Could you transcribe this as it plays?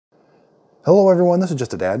Hello everyone, this is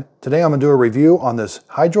Just a Dad. Today I'm going to do a review on this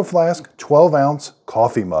Hydro Flask 12-ounce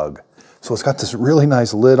coffee mug. So it's got this really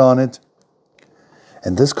nice lid on it.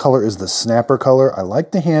 And this color is the snapper color. I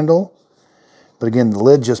like the handle, but again, the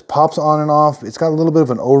lid just pops on and off. It's got a little bit of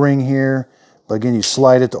an O-ring here, but again, you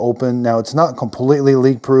slide it to open. Now it's not completely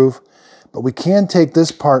leak-proof, but we can take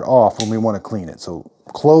this part off when we want to clean it. So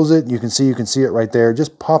close it, you can see it right there.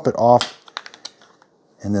 Just pop it off.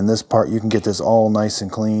 And then this part, you can get this all nice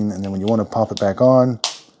and clean. And then when you want to pop it back on.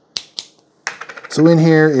 So in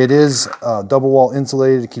here, it is double wall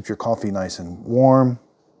insulated to keep your coffee nice and warm.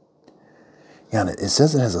 Yeah, and it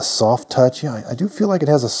says it has a soft touch. Yeah, I do feel like it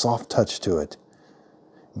has a soft touch to it.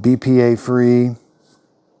 BPA free.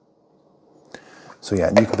 So yeah,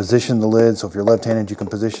 and you can position the lid. So if you're left-handed, you can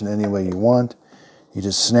position it any way you want. You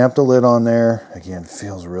just snap the lid on there. Again,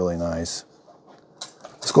 feels really nice.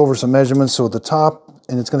 Let's go over some measurements. So at the top,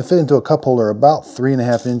 and it's going to fit into a cup holder about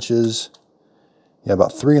 3.5 inches. Yeah,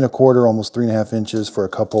 about 3 1/4, almost 3.5 inches for a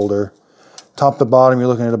cup holder. Top to bottom, you're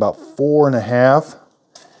looking at about 4.5.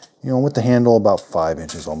 You know, with the handle, about 5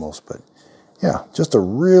 inches almost. But yeah, just a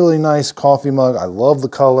really nice coffee mug. I love the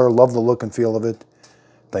color, love the look and feel of it.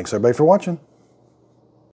 Thanks everybody for watching.